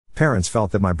parents felt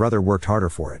that my brother worked harder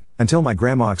for it, until my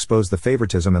grandma exposed the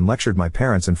favoritism and lectured my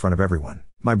parents in front of everyone.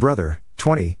 My brother,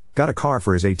 20, got a car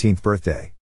for his 18th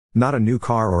birthday. Not a new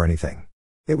car or anything.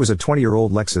 It was a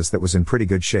 20-year-old Lexus that was in pretty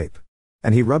good shape.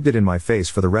 And he rubbed it in my face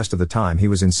for the rest of the time he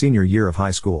was in senior year of high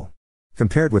school.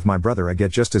 Compared with my brother, I get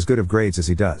just as good of grades as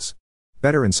he does.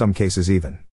 Better in some cases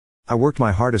even. I worked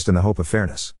my hardest in the hope of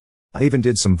fairness. I even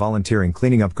did some volunteering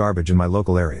cleaning up garbage in my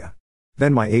local area.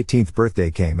 Then my 18th birthday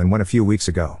came and went a few weeks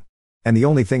ago. And the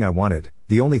only thing I wanted,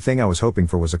 the only thing I was hoping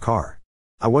for was a car.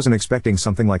 I wasn't expecting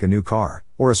something like a new car,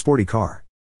 or a sporty car.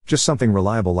 Just something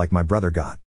reliable like my brother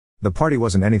got. The party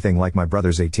wasn't anything like my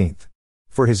brother's 18th.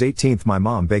 For his 18th, my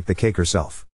mom baked the cake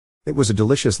herself. It was a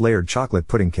delicious layered chocolate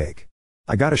pudding cake.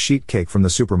 I got a sheet cake from the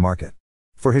supermarket.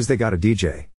 For his, they got a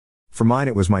DJ. For mine,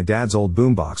 it was my dad's old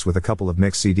boombox with a couple of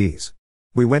mixed CDs.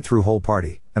 We went through whole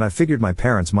party, and I figured my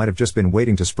parents might have just been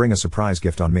waiting to spring a surprise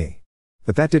gift on me.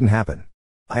 But that didn't happen.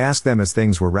 I asked them as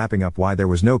things were wrapping up why there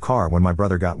was no car when my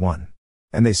brother got one.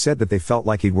 And they said that they felt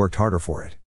like he'd worked harder for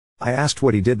it. I asked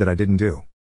what he did that I didn't do.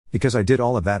 Because I did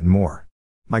all of that and more.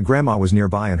 My grandma was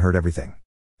nearby and heard everything.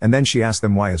 And then she asked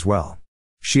them why as well.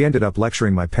 She ended up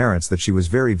lecturing my parents that she was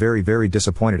very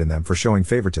disappointed in them for showing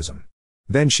favoritism.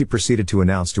 Then she proceeded to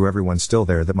announce to everyone still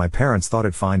there that my parents thought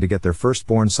it fine to get their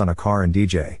firstborn son a car and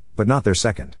DJ, but not their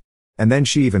second. And then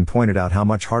she even pointed out how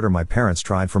much harder my parents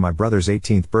tried for my brother's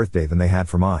 18th birthday than they had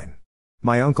for mine.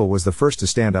 My uncle was the first to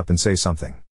stand up and say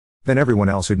something. Then everyone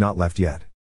else who'd not left yet.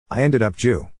 I ended up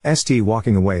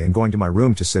walking away and going to my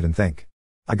room to sit and think.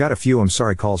 I got a few I'm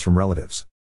sorry calls from relatives.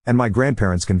 And my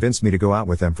grandparents convinced me to go out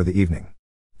with them for the evening.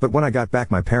 But when I got back,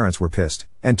 my parents were pissed,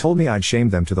 and told me I'd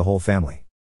shamed them to the whole family.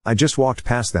 I just walked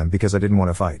past them because I didn't want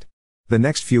to fight. The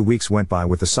next few weeks went by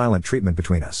with the silent treatment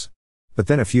between us. But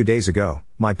then a few days ago,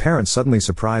 my parents suddenly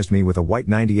surprised me with a white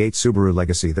 98 Subaru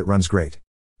Legacy that runs great.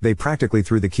 They practically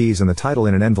threw the keys and the title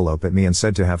in an envelope at me and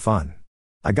said to have fun.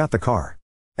 I got the car.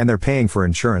 And they're paying for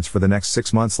insurance for the next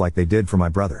 6 months like they did for my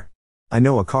brother. I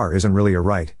know a car isn't really a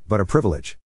right, but a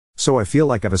privilege. So I feel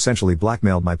like I've essentially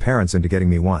blackmailed my parents into getting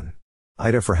me one.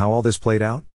 Ida for how all this played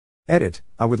out? Edit,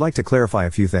 I would like to clarify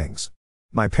a few things.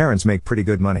 My parents make pretty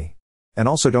good money. And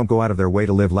also don't go out of their way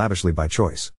to live lavishly by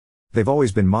choice. They've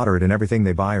always been moderate in everything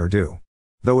they buy or do.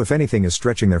 Though if anything is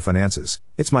stretching their finances,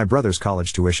 it's my brother's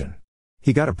college tuition.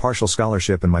 He got a partial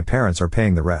scholarship and my parents are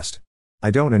paying the rest.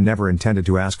 I don't and never intended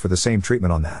to ask for the same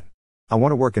treatment on that. I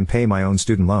want to work and pay my own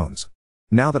student loans.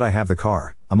 Now that I have the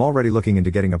car, I'm already looking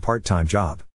into getting a part-time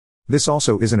job. This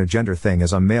also isn't a gender thing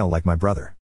as I'm male like my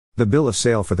brother. The bill of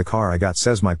sale for the car I got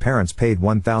says my parents paid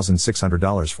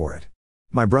 $1,600 for it.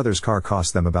 My brother's car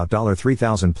cost them about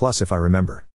 $3,000 plus if I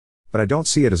remember. But I don't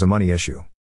see it as a money issue.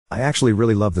 I actually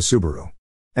really love the Subaru.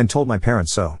 And told my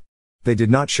parents so. They did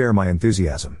not share my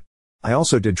enthusiasm. I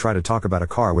also did try to talk about a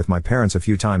car with my parents a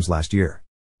few times last year.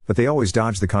 But they always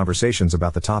dodged the conversations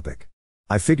about the topic.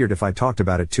 I figured if I talked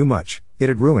about it too much,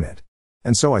 it'd ruin it.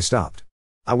 And so I stopped.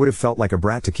 I would have felt like a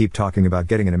brat to keep talking about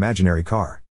getting an imaginary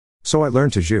car. So I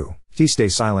learned to stay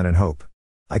silent and hope.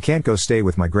 I can't go stay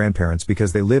with my grandparents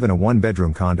because they live in a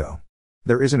one-bedroom condo.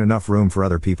 There isn't enough room for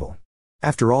other people.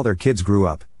 After all their kids grew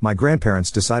up, my grandparents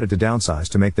decided to downsize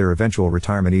to make their eventual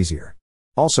retirement easier.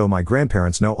 Also, my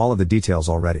grandparents know all of the details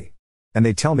already. And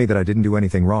they tell me that I didn't do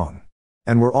anything wrong.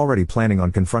 And we're already planning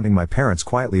on confronting my parents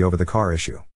quietly over the car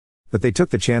issue. But they took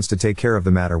the chance to take care of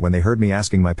the matter when they heard me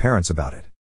asking my parents about it.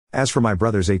 As for my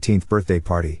brother's 18th birthday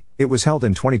party, it was held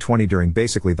in 2020 during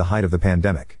basically the height of the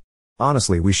pandemic.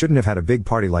 Honestly, we shouldn't have had a big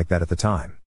party like that at the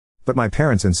time. But my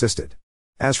parents insisted.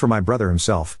 As for my brother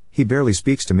himself, he barely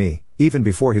speaks to me, even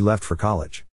before he left for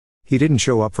college. He didn't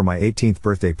show up for my 18th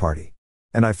birthday party.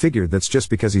 And I figured that's just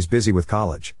because he's busy with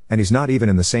college, and he's not even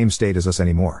in the same state as us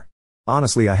anymore.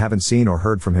 Honestly, I haven't seen or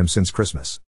heard from him since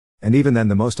Christmas. And even then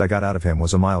the most I got out of him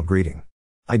was a mild greeting.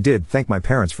 I did thank my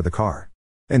parents for the car.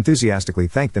 Enthusiastically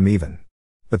thanked them even.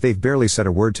 But they've barely said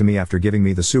a word to me after giving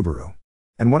me the Subaru.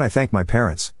 And when I thanked my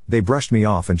parents, they brushed me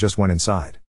off and just went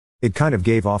inside. It kind of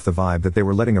gave off the vibe that they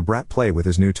were letting a brat play with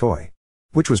his new toy.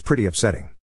 Which was pretty upsetting.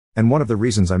 And one of the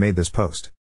reasons I made this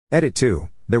post. Edit 2,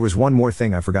 there was one more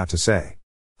thing I forgot to say.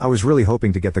 I was really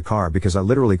hoping to get the car because I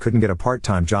literally couldn't get a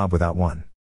part-time job without one.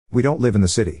 We don't live in the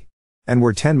city. And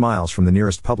we're 10 miles from the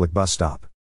nearest public bus stop.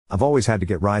 I've always had to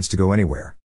get rides to go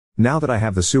anywhere. Now that I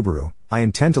have the Subaru, I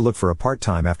intend to look for a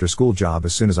part-time after-school job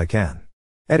as soon as I can.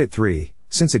 Edit 3,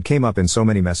 since it came up in so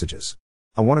many messages.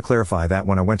 I want to clarify that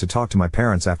when I went to talk to my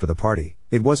parents after the party,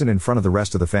 it wasn't in front of the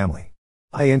rest of the family.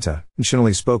 I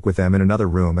intentionally spoke with them in another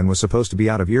room and was supposed to be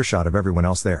out of earshot of everyone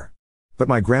else there. But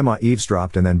my grandma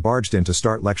eavesdropped and then barged in to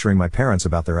start lecturing my parents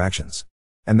about their actions.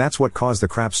 And that's what caused the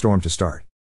crap storm to start.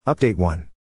 Update 1.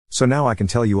 So now I can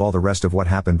tell you all the rest of what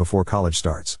happened before college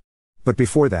starts. But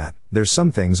before that, there's some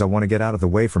things I want to get out of the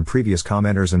way from previous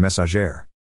commenters and messagers.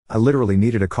 I literally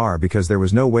needed a car because there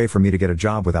was no way for me to get a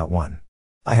job without one.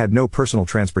 I had no personal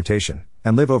transportation,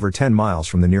 and live over 10 miles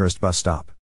from the nearest bus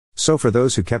stop. So for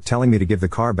those who kept telling me to give the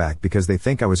car back because they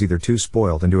think I was either too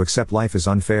spoiled and to accept life is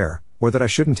unfair, or that I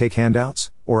shouldn't take handouts,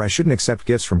 or I shouldn't accept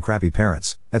gifts from crappy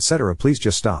parents, etc., please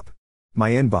just stop.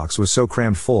 My inbox was so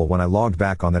crammed full when I logged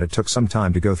back on that it took some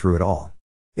time to go through it all.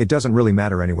 It doesn't really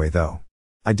matter anyway though.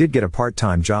 I did get a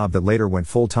part-time job that later went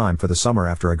full-time for the summer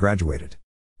after I graduated.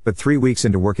 But 3 weeks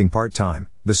into working part-time,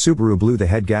 the Subaru blew the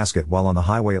head gasket while on the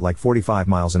highway at like 45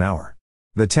 miles an hour.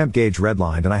 The temp gauge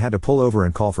redlined and I had to pull over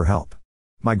and call for help.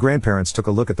 My grandparents took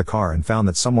a look at the car and found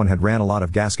that someone had ran a lot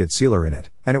of gasket sealer in it,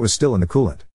 and it was still in the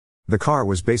coolant. The car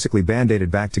was basically band-aided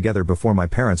back together before my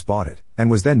parents bought it, and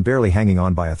was then barely hanging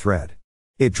on by a thread.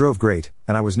 It drove great,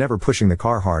 and I was never pushing the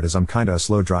car hard as I'm kinda a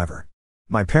slow driver.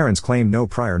 My parents claimed no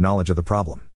prior knowledge of the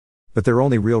problem. But their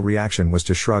only real reaction was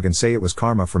to shrug and say it was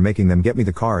karma for making them get me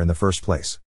the car in the first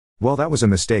place. Well, that was a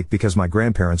mistake because my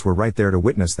grandparents were right there to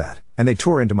witness that, and they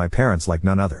tore into my parents like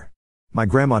none other. My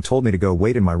grandma told me to go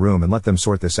wait in my room and let them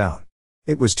sort this out.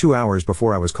 It was 2 hours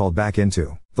before I was called back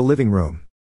into the living room.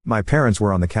 My parents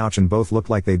were on the couch and both looked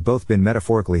like they'd both been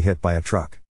metaphorically hit by a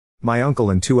truck. My uncle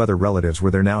and 2 other relatives were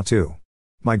there now too.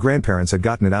 My grandparents had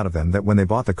gotten it out of them that when they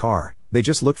bought the car, they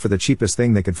just looked for the cheapest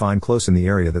thing they could find close in the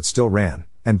area that still ran,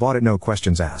 and bought it no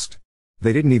questions asked.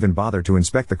 They didn't even bother to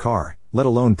inspect the car, let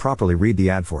alone properly read the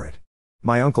ad for it.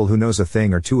 My uncle, who knows a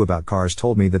thing or two about cars,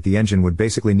 told me that the engine would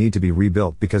basically need to be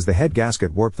rebuilt because the head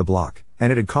gasket warped the block,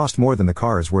 and it had cost more than the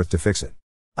car is worth to fix it.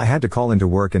 I had to call into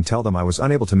work and tell them I was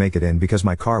unable to make it in because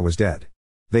my car was dead.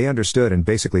 They understood and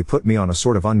basically put me on a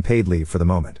sort of unpaid leave for the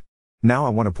moment. Now I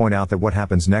want to point out that what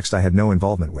happens next I had no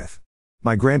involvement with.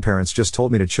 My grandparents just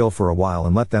told me to chill for a while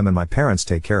and let them and my parents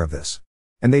take care of this.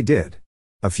 And they did.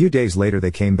 A few days later they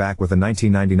came back with a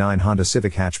 1999 Honda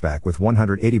Civic hatchback with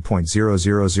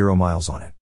 180,000 miles on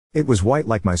it. It was white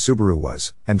like my Subaru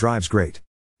was, and drives great.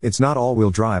 It's not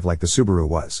all-wheel drive like the Subaru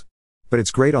was. But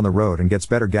it's great on the road and gets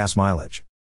better gas mileage.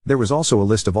 There was also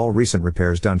a list of all recent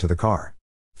repairs done to the car.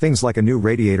 Things like a new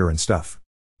radiator and stuff.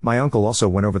 My uncle also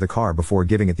went over the car before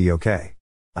giving it the okay.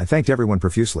 I thanked everyone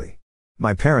profusely.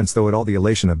 My parents though had all the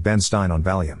elation of Ben Stein on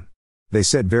Valium. They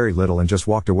said very little and just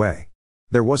walked away.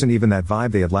 There wasn't even that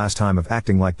vibe they had last time of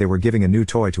acting like they were giving a new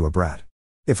toy to a brat.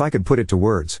 If I could put it to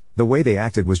words, the way they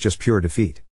acted was just pure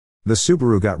defeat. The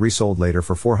Subaru got resold later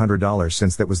for $400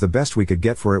 since that was the best we could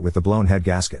get for it with the blown head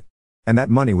gasket. And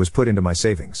that money was put into my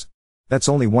savings. That's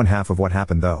only one half of what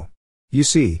happened though. You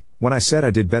see, when I said I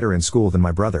did better in school than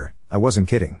my brother, I wasn't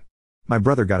kidding. My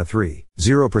brother got a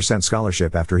 3.0%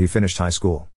 scholarship after he finished high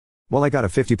school. Well, I got a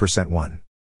 50% one.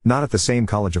 Not at the same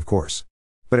college of course.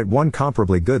 But at one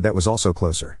comparably good that was also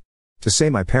closer. To say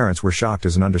my parents were shocked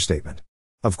is an understatement.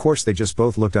 Of course they just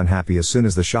both looked unhappy as soon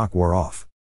as the shock wore off.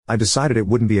 I decided it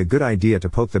wouldn't be a good idea to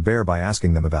poke the bear by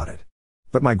asking them about it.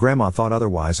 But my grandma thought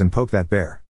otherwise and poked that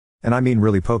bear. And I mean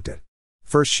really poked it.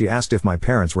 First she asked if my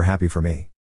parents were happy for me.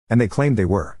 And they claimed they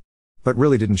were. But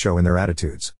really didn't show in their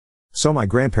attitudes. So my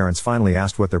grandparents finally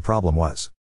asked what their problem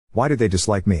was. Why did they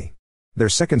dislike me? Their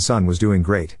second son was doing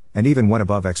great, and even went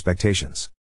above expectations.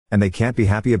 And they can't be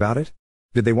happy about it?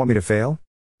 Did they want me to fail?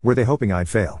 Were they hoping I'd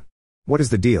fail? What is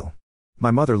the deal?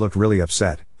 My mother looked really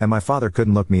upset, and my father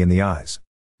couldn't look me in the eyes.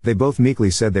 They both meekly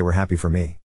said they were happy for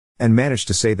me. And managed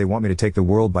to say they want me to take the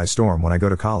world by storm when I go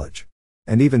to college.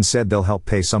 And even said they'll help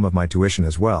pay some of my tuition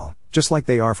as well, just like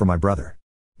they are for my brother.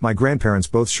 My grandparents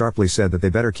both sharply said that they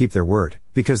better keep their word,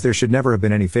 because there should never have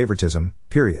been any favoritism,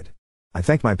 period. I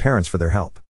thanked my parents for their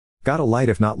help. Got a light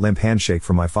if not limp handshake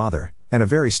from my father, and a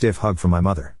very stiff hug from my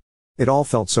mother. It all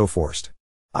felt so forced.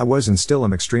 I was and still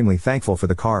am extremely thankful for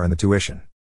the car and the tuition.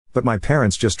 But my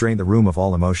parents just drained the room of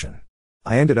all emotion.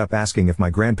 I ended up asking if my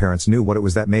grandparents knew what it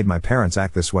was that made my parents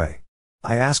act this way.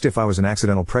 I asked if I was an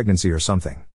accidental pregnancy or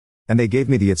something. And they gave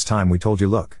me the "it's time we told you"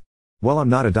 look. Well, I'm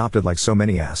not adopted like so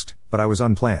many asked, but I was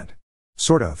unplanned.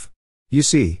 Sort of. You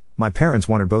see, my parents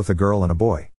wanted both a girl and a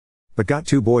boy. But got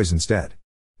 2 boys instead.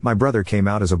 My brother came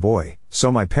out as a boy,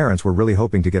 so my parents were really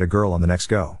hoping to get a girl on the next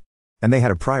go. And they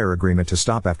had a prior agreement to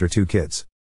stop after 2 kids.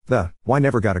 Why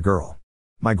never got a girl?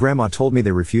 My grandma told me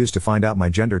they refused to find out my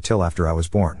gender till after I was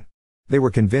born. They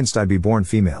were convinced I'd be born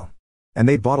female. And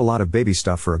they'd bought a lot of baby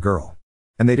stuff for a girl.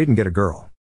 And they didn't get a girl.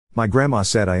 My grandma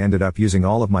said I ended up using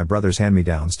all of my brother's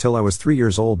hand-me-downs till I was 3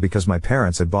 years old because my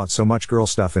parents had bought so much girl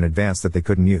stuff in advance that they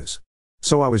couldn't use.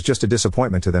 So I was just a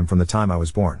disappointment to them from the time I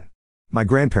was born. My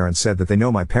grandparents said that they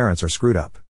know my parents are screwed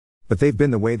up. But they've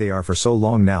been the way they are for so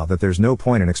long now that there's no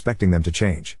point in expecting them to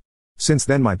change. Since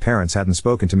then my parents hadn't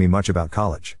spoken to me much about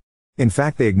college. In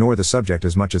fact, they ignore the subject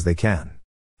as much as they can.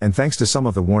 And thanks to some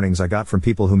of the warnings I got from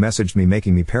people who messaged me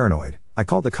making me paranoid, I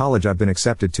called the college I've been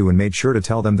accepted to and made sure to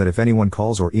tell them that if anyone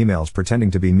calls or emails pretending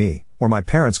to be me, or my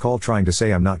parents call trying to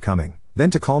say I'm not coming,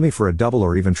 then to call me for a double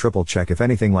or even triple check if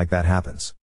anything like that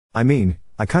happens. I mean,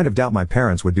 I kind of doubt my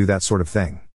parents would do that sort of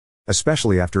thing.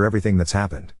 Especially after everything that's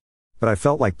happened. But I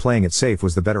felt like playing it safe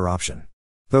was the better option.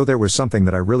 Though there was something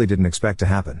that I really didn't expect to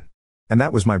happen. And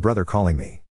that was my brother calling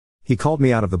me. He called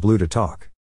me out of the blue to talk.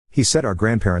 He said our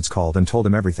grandparents called and told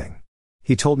him everything.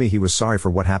 He told me he was sorry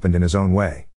for what happened in his own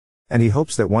way. And he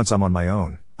hopes that once I'm on my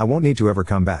own, I won't need to ever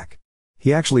come back.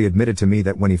 He actually admitted to me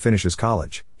that when he finishes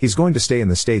college, he's going to stay in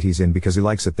the state he's in because he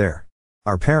likes it there.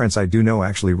 Our parents, I do know,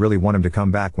 actually really want him to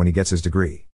come back when he gets his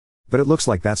degree. But it looks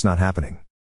like that's not happening.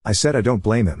 I said I don't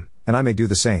blame him, and I may do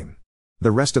the same.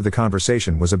 The rest of the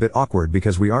conversation was a bit awkward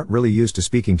because we aren't really used to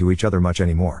speaking to each other much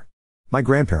anymore. My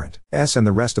grandparents and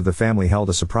the rest of the family held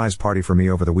a surprise party for me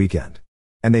over the weekend.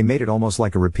 And they made it almost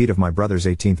like a repeat of my brother's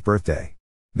 18th birthday.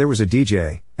 There was a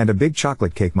DJ, and a big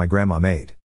chocolate cake my grandma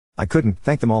made. I couldn't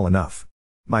thank them all enough.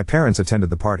 My parents attended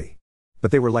the party.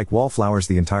 But they were like wallflowers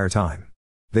the entire time.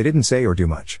 They didn't say or do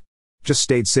much. Just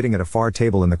stayed sitting at a far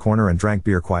table in the corner and drank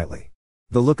beer quietly.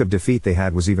 The look of defeat they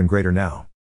had was even greater now.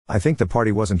 I think the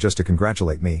party wasn't just to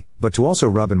congratulate me, but to also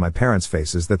rub in my parents'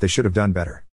 faces that they should have done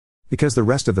better. Because the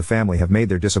rest of the family have made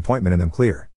their disappointment in them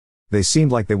clear. They seemed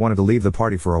like they wanted to leave the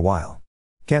party for a while.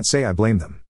 Can't say I blame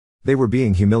them. They were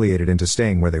being humiliated into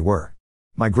staying where they were.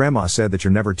 My grandma said that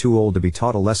you're never too old to be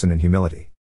taught a lesson in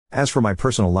humility. As for my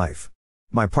personal life,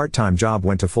 my part-time job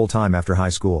went to full-time after high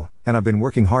school, and I've been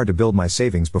working hard to build my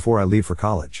savings before I leave for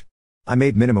college. I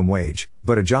made minimum wage,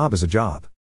 but a job is a job.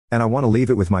 And I want to leave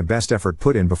it with my best effort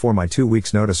put in before my 2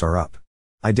 weeks notice are up.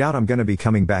 I doubt I'm gonna be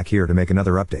coming back here to make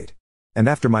another update. And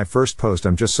after my first post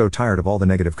I'm just so tired of all the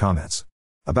negative comments.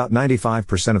 About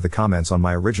 95% of the comments on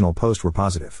my original post were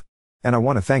positive. And I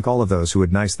want to thank all of those who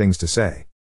had nice things to say.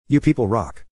 You people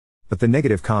rock. But the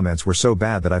negative comments were so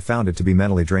bad that I found it to be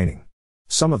mentally draining.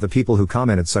 Some of the people who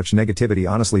commented such negativity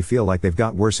honestly feel like they've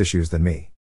got worse issues than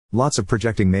me. Lots of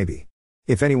projecting maybe.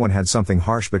 If anyone had something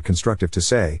harsh but constructive to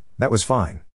say, that was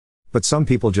fine. But some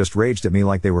people just raged at me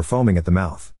like they were foaming at the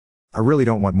mouth. I really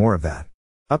don't want more of that.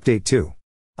 Update 2.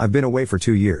 I've been away for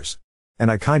 2 years. And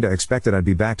I kinda expected I'd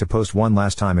be back to post one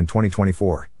last time in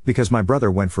 2024, because my brother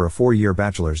went for a 4-year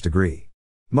bachelor's degree.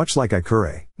 Much like I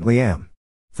currently am.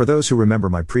 For those who remember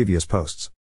my previous posts,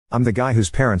 I'm the guy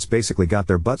whose parents basically got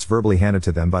their butts verbally handed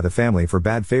to them by the family for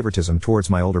bad favoritism towards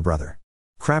my older brother.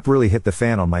 Crap really hit the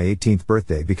fan on my 18th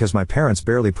birthday because my parents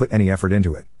barely put any effort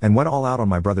into it, and went all out on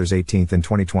my brother's 18th in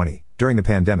 2020, during the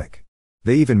pandemic.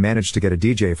 They even managed to get a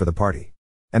DJ for the party.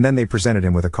 And then they presented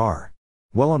him with a car.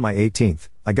 Well, on my 18th,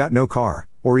 I got no car,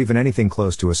 or even anything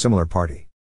close to a similar party.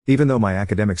 Even though my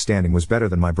academic standing was better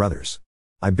than my brother's.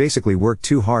 I basically worked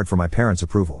too hard for my parents'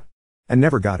 approval. And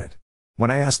never got it. When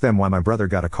I asked them why my brother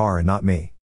got a car and not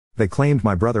me, they claimed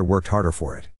my brother worked harder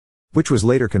for it. Which was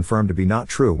later confirmed to be not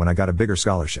true when I got a bigger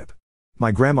scholarship.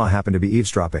 My grandma happened to be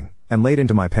eavesdropping, and laid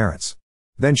into my parents.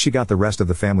 Then she got the rest of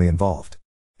the family involved.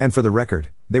 And for the record,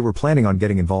 they were planning on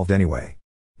getting involved anyway.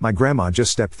 My grandma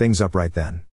just stepped things up right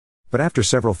then. But after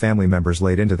several family members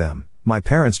laid into them, my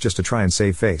parents, just to try and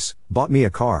save face, bought me a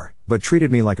car, but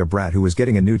treated me like a brat who was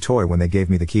getting a new toy when they gave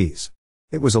me the keys.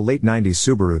 It was a late 90s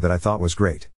Subaru that I thought was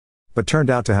great. But turned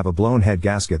out to have a blown head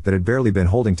gasket that had barely been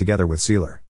holding together with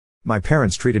sealer. My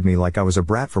parents treated me like I was a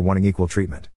brat for wanting equal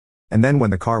treatment. And then when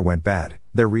the car went bad,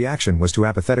 their reaction was to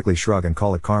apathetically shrug and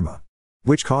call it karma.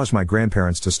 Which caused my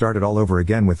grandparents to start it all over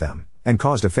again with them, and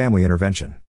caused a family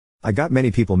intervention. I got many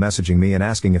people messaging me and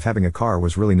asking if having a car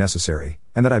was really necessary,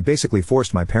 and that I basically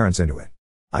forced my parents into it.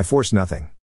 I forced nothing.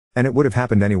 And it would have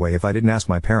happened anyway if I didn't ask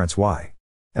my parents why.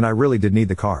 And I really did need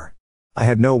the car. I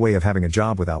had no way of having a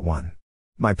job without one.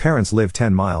 My parents lived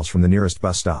 10 miles from the nearest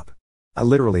bus stop. I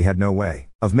literally had no way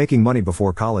of making money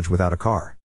before college without a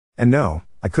car. And no,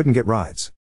 I couldn't get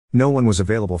rides. No one was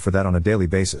available for that on a daily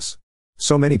basis.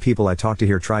 So many people I talked to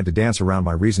here tried to dance around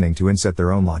my reasoning to inset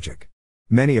their own logic.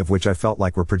 Many of which I felt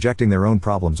like were projecting their own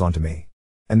problems onto me.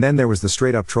 And then there was the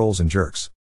straight up trolls and jerks.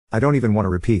 I don't even want to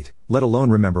repeat, let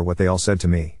alone remember what they all said to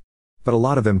me. But a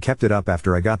lot of them kept it up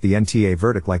after I got the NTA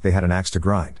verdict like they had an axe to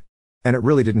grind. And it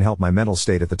really didn't help my mental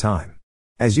state at the time.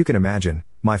 As you can imagine,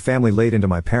 my family laid into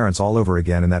my parents all over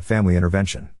again in that family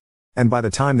intervention. And by the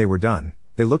time they were done,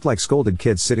 they looked like scolded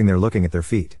kids sitting there looking at their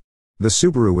feet. The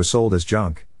Subaru was sold as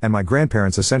junk, and my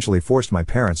grandparents essentially forced my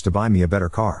parents to buy me a better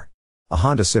car. A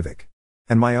Honda Civic.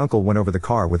 And my uncle went over the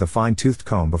car with a fine-toothed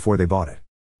comb before they bought it.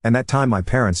 And that time my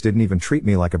parents didn't even treat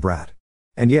me like a brat.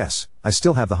 And yes, I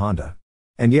still have the Honda.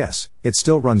 And yes, it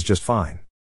still runs just fine.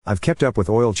 I've kept up with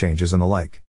oil changes and the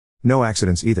like. No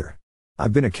accidents either.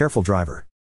 I've been a careful driver.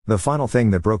 The final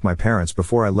thing that broke my parents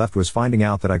before I left was finding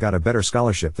out that I got a better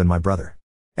scholarship than my brother.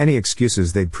 Any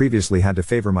excuses they'd previously had to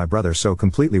favor my brother so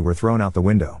completely were thrown out the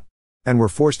window. And were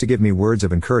forced to give me words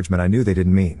of encouragement I knew they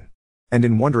didn't mean. And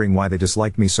in wondering why they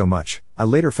disliked me so much, I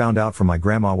later found out from my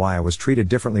grandma why I was treated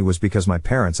differently was because my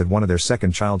parents had wanted their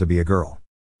second child to be a girl.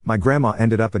 My grandma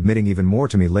ended up admitting even more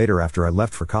to me later after I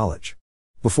left for college.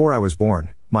 Before I was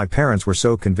born, my parents were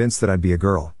so convinced that I'd be a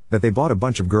girl, that they bought a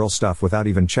bunch of girl stuff without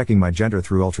even checking my gender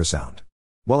through ultrasound.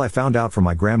 Well, I found out from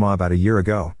my grandma about a year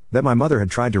ago, that my mother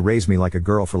had tried to raise me like a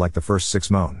girl for like the first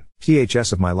 6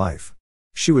 months of my life.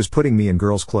 She was putting me in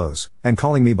girl's clothes, and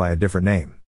calling me by a different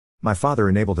name. My father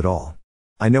enabled it all.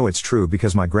 I know it's true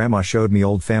because my grandma showed me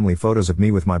old family photos of me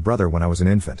with my brother when I was an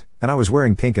infant, and I was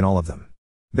wearing pink in all of them.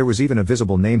 There was even a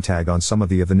visible name tag on some of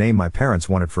the name my parents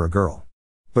wanted for a girl.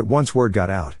 But once word got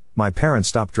out, my parents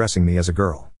stopped dressing me as a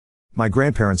girl. My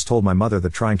grandparents told my mother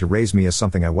that trying to raise me as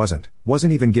something I wasn't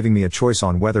even giving me a choice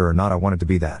on whether or not I wanted to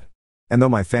be that. And though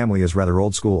my family is rather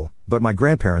old school, but my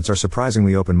grandparents are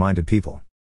surprisingly open-minded people.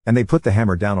 And they put the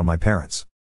hammer down on my parents.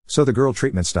 So the girl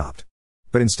treatment stopped.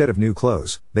 But instead of new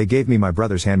clothes, they gave me my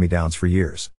brother's hand-me-downs for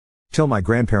years. Till my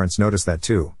grandparents noticed that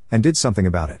too, and did something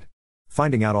about it.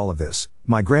 Finding out all of this,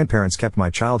 my grandparents kept my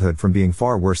childhood from being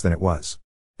far worse than it was.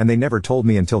 And they never told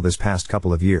me until this past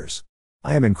couple of years.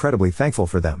 I am incredibly thankful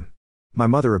for them. My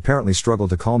mother apparently struggled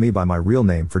to call me by my real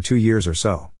name for 2 years or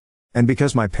so. And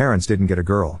because my parents didn't get a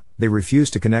girl, they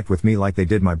refused to connect with me like they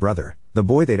did my brother, the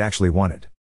boy they'd actually wanted.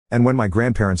 And when my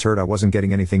grandparents heard I wasn't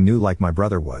getting anything new like my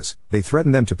brother was, they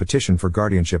threatened them to petition for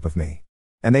guardianship of me.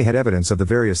 And they had evidence of the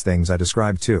various things I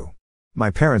described too.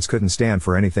 My parents couldn't stand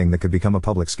for anything that could become a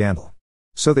public scandal.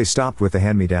 So they stopped with the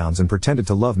hand-me-downs and pretended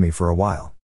to love me for a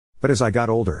while. But as I got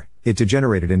older, it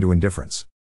degenerated into indifference.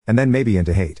 And then maybe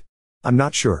into hate. I'm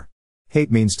not sure.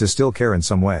 Hate means to still care in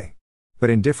some way. But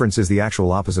indifference is the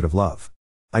actual opposite of love.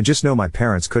 I just know my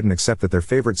parents couldn't accept that their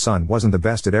favorite son wasn't the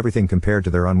best at everything compared to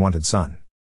their unwanted son.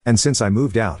 And since I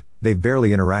moved out, they've barely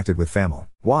interacted with family.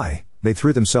 Why? They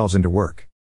threw themselves into work.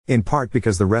 In part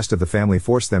because the rest of the family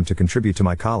forced them to contribute to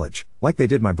my college, like they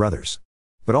did my brothers.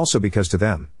 But also because to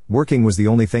them, working was the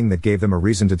only thing that gave them a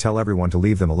reason to tell everyone to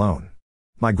leave them alone.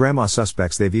 My grandma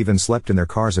suspects they've even slept in their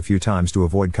cars a few times to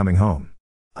avoid coming home.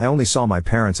 I only saw my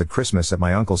parents at Christmas at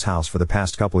my uncle's house for the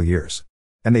past couple of years.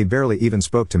 And they barely even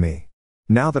spoke to me.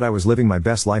 Now that I was living my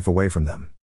best life away from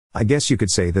them. I guess you could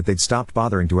say that they'd stopped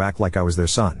bothering to act like I was their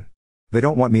son. They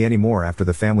don't want me anymore after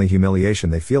the family humiliation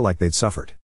they feel like they'd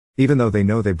suffered. Even though they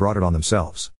know they brought it on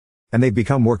themselves. And they've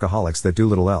become workaholics that do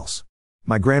little else.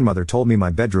 My grandmother told me my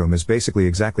bedroom is basically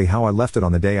exactly how I left it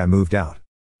on the day I moved out.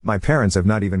 My parents have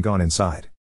not even gone inside.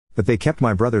 But they kept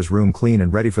my brother's room clean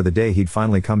and ready for the day he'd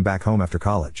finally come back home after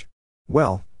college.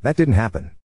 Well, that didn't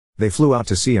happen. They flew out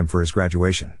to see him for his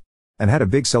graduation. And had a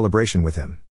big celebration with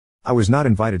him. I was not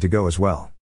invited to go as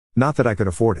well. Not that I could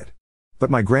afford it. But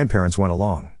my grandparents went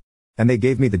along. And they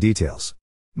gave me the details.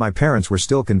 My parents were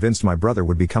still convinced my brother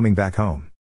would be coming back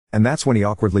home. And that's when he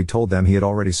awkwardly told them he had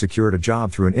already secured a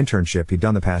job through an internship he'd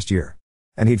done the past year.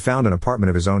 And he'd found an apartment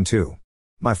of his own too.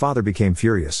 My father became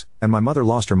furious, and my mother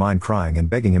lost her mind crying and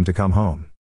begging him to come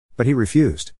home. But he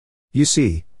refused. You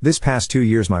see, this past 2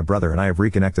 years my brother and I have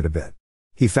reconnected a bit.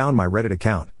 He found my Reddit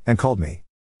account, and called me.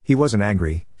 He wasn't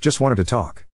angry, just wanted to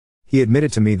talk. He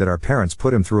admitted to me that our parents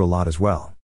put him through a lot as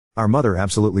well. Our mother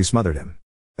absolutely smothered him.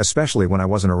 Especially when I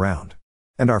wasn't around.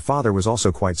 And our father was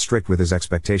also quite strict with his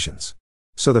expectations.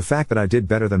 So the fact that I did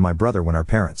better than my brother when our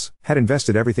parents had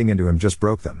invested everything into him just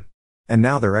broke them. And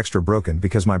now they're extra broken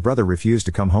because my brother refused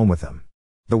to come home with them.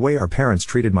 The way our parents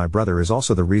treated my brother is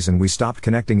also the reason we stopped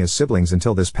connecting as siblings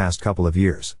until this past couple of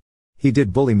years. He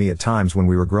did bully me at times when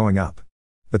we were growing up.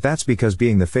 But that's because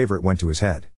being the favorite went to his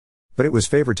head. But it was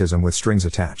favoritism with strings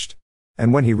attached.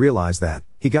 And when he realized that,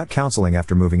 he got counseling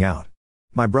after moving out.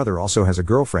 My brother also has a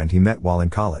girlfriend he met while in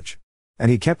college. And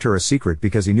he kept her a secret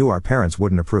because he knew our parents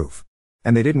wouldn't approve.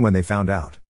 And they didn't when they found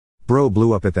out. Bro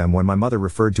blew up at them when my mother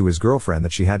referred to his girlfriend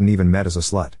that she hadn't even met as a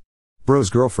slut. Bro's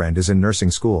girlfriend is in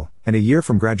nursing school, and a year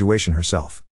from graduation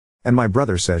herself. And my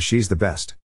brother says she's the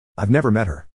best. I've never met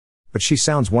her. But she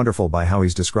sounds wonderful by how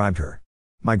he's described her.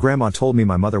 My grandma told me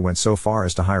my mother went so far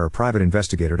as to hire a private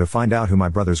investigator to find out who my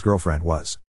brother's girlfriend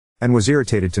was. And was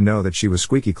irritated to know that she was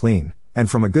squeaky clean, and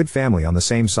from a good family on the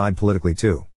same side politically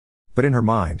too. But in her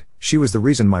mind, she was the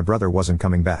reason my brother wasn't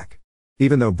coming back.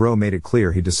 Even though bro made it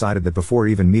clear he decided that before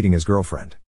even meeting his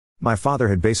girlfriend. My father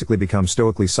had basically become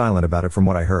stoically silent about it from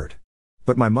what I heard.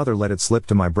 But my mother let it slip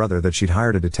to my brother that she'd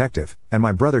hired a detective, and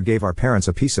my brother gave our parents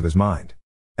a piece of his mind.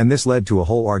 And this led to a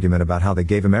whole argument about how they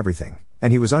gave him everything,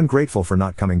 and he was ungrateful for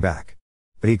not coming back.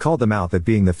 But he called them out that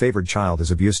being the favored child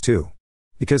is abuse too.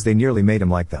 Because they nearly made him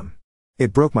like them.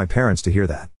 It broke my parents to hear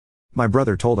that. My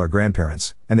brother told our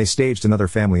grandparents, and they staged another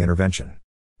family intervention.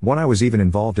 One I was even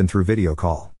involved in through video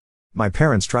call. My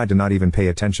parents tried to not even pay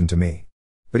attention to me.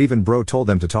 But even bro told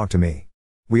them to talk to me.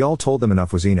 We all told them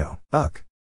enough was enough.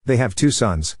 They have 2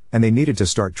 sons, and they needed to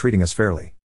start treating us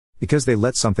fairly. Because they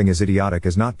let something as idiotic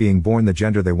as not being born the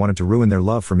gender they wanted to ruin their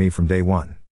love for me from day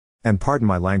one. And pardon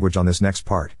my language on this next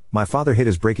part, my father hit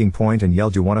his breaking point and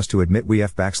yelled, "You want us to admit we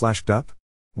f***ed up?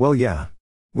 Well yeah.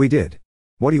 We did.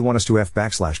 What do you want us to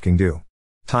f***king do?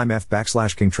 Time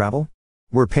f***king travel?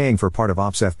 We're paying for part of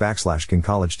ops f***king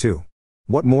college too.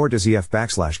 What more does he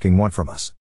f***king want from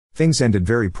us?" Things ended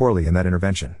very poorly in that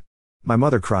intervention. My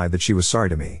mother cried that she was sorry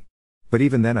to me. But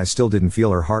even then I still didn't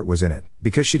feel her heart was in it,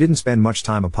 because she didn't spend much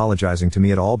time apologizing to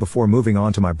me at all before moving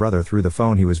on to my brother through the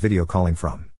phone he was video calling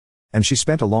from. And she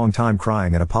spent a long time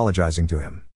crying and apologizing to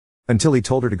him. Until he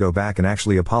told her to go back and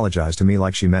actually apologize to me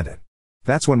like she meant it.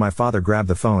 That's when my father grabbed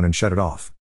the phone and shut it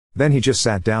off. Then he just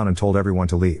sat down and told everyone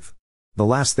to leave. The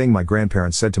last thing my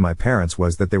grandparents said to my parents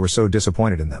was that they were so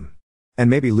disappointed in them. And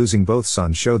maybe losing both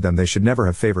sons showed them they should never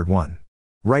have favored one.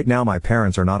 Right now my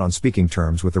parents are not on speaking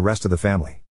terms with the rest of the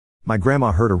family. My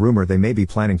grandma heard a rumor they may be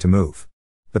planning to move.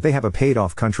 But they have a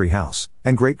paid-off country house,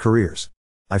 and great careers.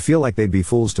 I feel like they'd be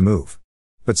fools to move.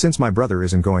 But since my brother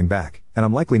isn't going back, and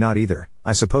I'm likely not either,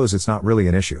 I suppose it's not really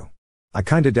an issue. I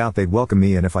kinda doubt they'd welcome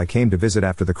me in if I came to visit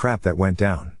after the crap that went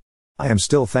down. I am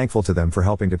still thankful to them for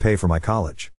helping to pay for my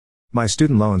college. My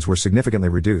student loans were significantly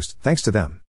reduced, thanks to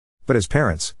them. But as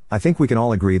parents, I think we can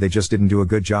all agree they just didn't do a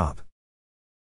good job.